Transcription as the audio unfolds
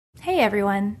Hey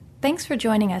everyone, thanks for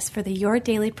joining us for the Your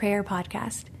Daily Prayer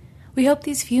podcast. We hope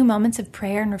these few moments of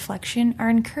prayer and reflection are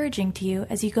encouraging to you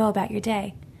as you go about your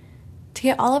day. To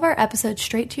get all of our episodes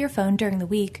straight to your phone during the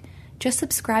week, just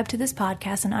subscribe to this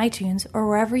podcast on iTunes or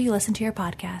wherever you listen to your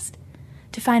podcast.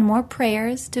 To find more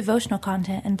prayers, devotional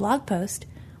content, and blog posts,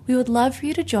 we would love for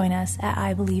you to join us at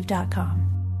ibelieve.com.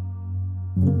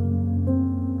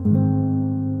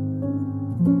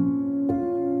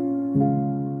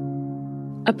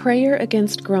 A Prayer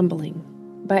Against Grumbling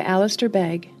by Alistair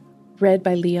Begg, read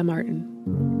by Leah Martin.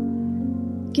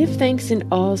 Give thanks in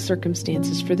all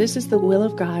circumstances, for this is the will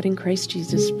of God in Christ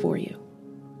Jesus for you.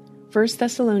 1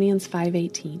 Thessalonians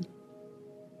 5:18.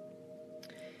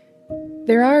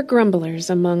 There are grumblers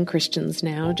among Christians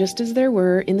now, just as there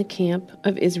were in the camp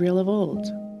of Israel of old.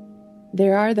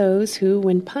 There are those who,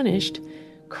 when punished,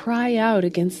 cry out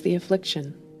against the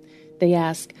affliction. They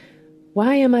ask,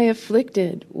 "Why am I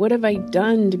afflicted? What have I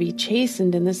done to be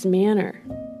chastened in this manner?"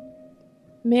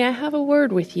 May I have a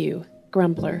word with you,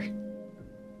 grumbler?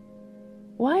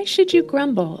 Why should you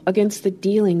grumble against the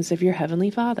dealings of your Heavenly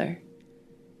Father?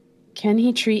 Can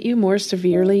He treat you more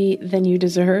severely than you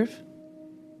deserve?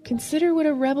 Consider what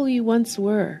a rebel you once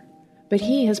were, but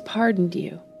He has pardoned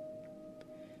you.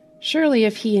 Surely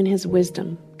if He in His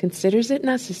wisdom considers it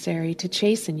necessary to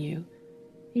chasten you,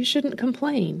 you shouldn't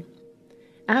complain.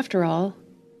 After all,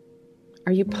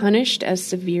 are you punished as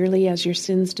severely as your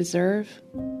sins deserve?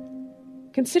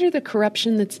 Consider the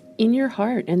corruption that's in your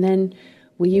heart, and then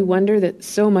will you wonder that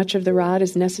so much of the rod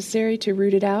is necessary to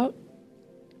root it out?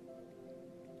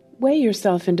 Weigh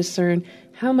yourself and discern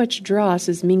how much dross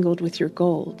is mingled with your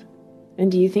gold.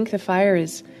 And do you think the fire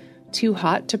is too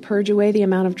hot to purge away the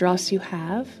amount of dross you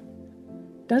have?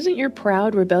 Doesn't your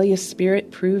proud, rebellious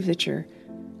spirit prove that your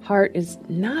heart is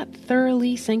not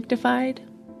thoroughly sanctified?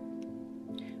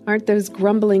 Aren't those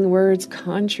grumbling words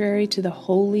contrary to the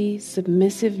holy,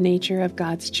 submissive nature of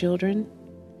God's children?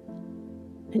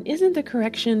 And isn't the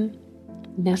correction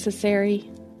necessary?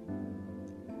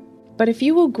 But if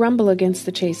you will grumble against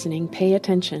the chastening, pay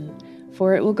attention,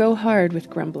 for it will go hard with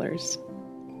grumblers.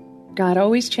 God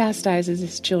always chastises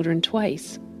His children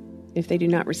twice, if they do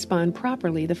not respond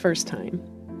properly the first time.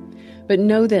 But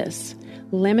know this,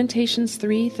 Lamentations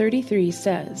 3:33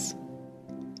 says,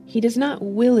 He does not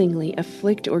willingly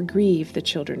afflict or grieve the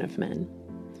children of men.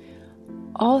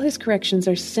 All His corrections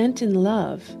are sent in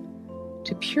love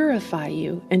to purify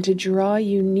you and to draw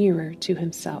you nearer to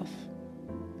Himself.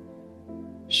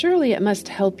 Surely it must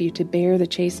help you to bear the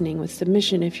chastening with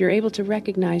submission if you're able to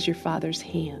recognize your Father's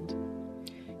hand.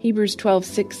 Hebrews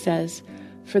 12:6 says,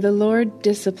 For the Lord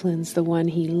disciplines the one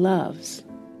He loves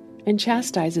and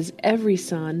chastises every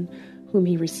son whom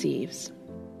He receives.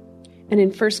 And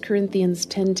in 1 Corinthians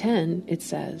 10:10 it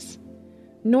says,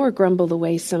 Nor grumble the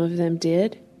way some of them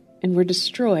did and were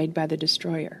destroyed by the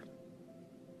destroyer.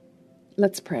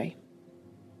 Let's pray.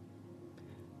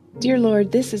 Dear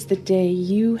Lord, this is the day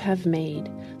You have made,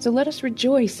 so let us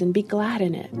rejoice and be glad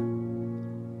in it.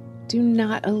 Do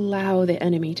not allow the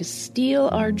enemy to steal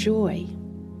our joy.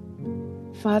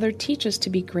 Father, teach us to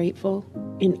be grateful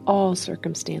in all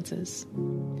circumstances.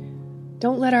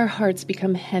 Don't let our hearts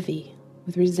become heavy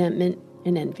with resentment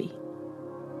and envy.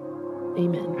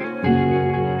 Amen.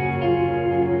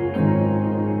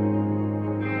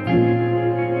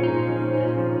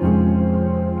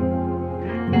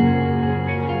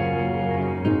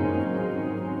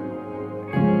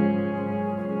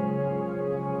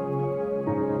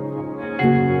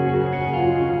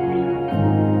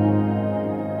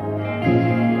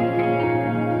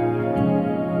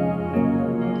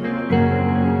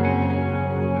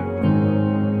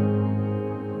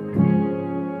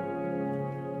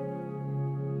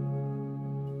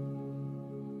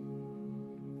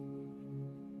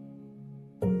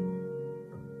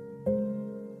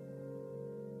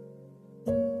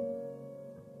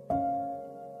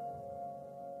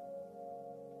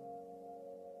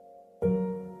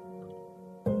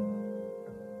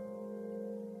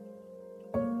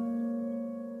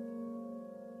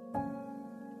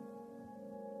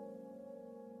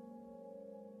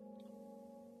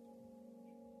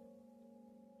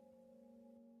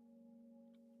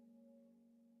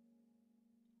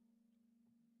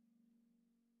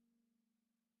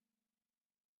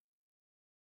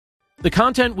 The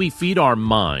content we feed our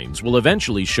minds will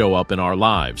eventually show up in our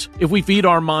lives. If we feed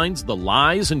our minds the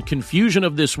lies and confusion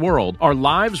of this world, our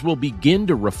lives will begin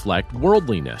to reflect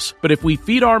worldliness. But if we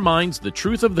feed our minds the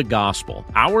truth of the gospel,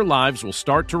 our lives will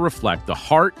start to reflect the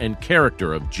heart and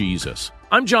character of Jesus.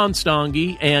 I'm John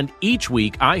Stange, and each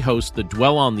week I host the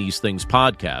Dwell on These Things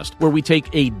podcast, where we take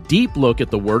a deep look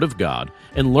at the Word of God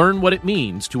and learn what it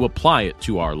means to apply it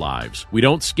to our lives. We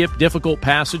don't skip difficult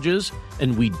passages,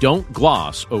 and we don't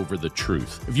gloss over the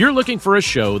truth. If you're looking for a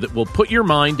show that will put your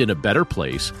mind in a better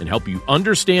place and help you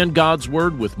understand God's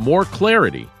Word with more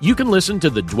clarity, you can listen to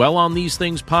the Dwell on These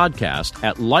Things podcast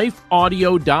at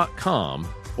lifeaudio.com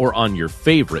or on your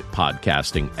favorite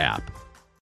podcasting app.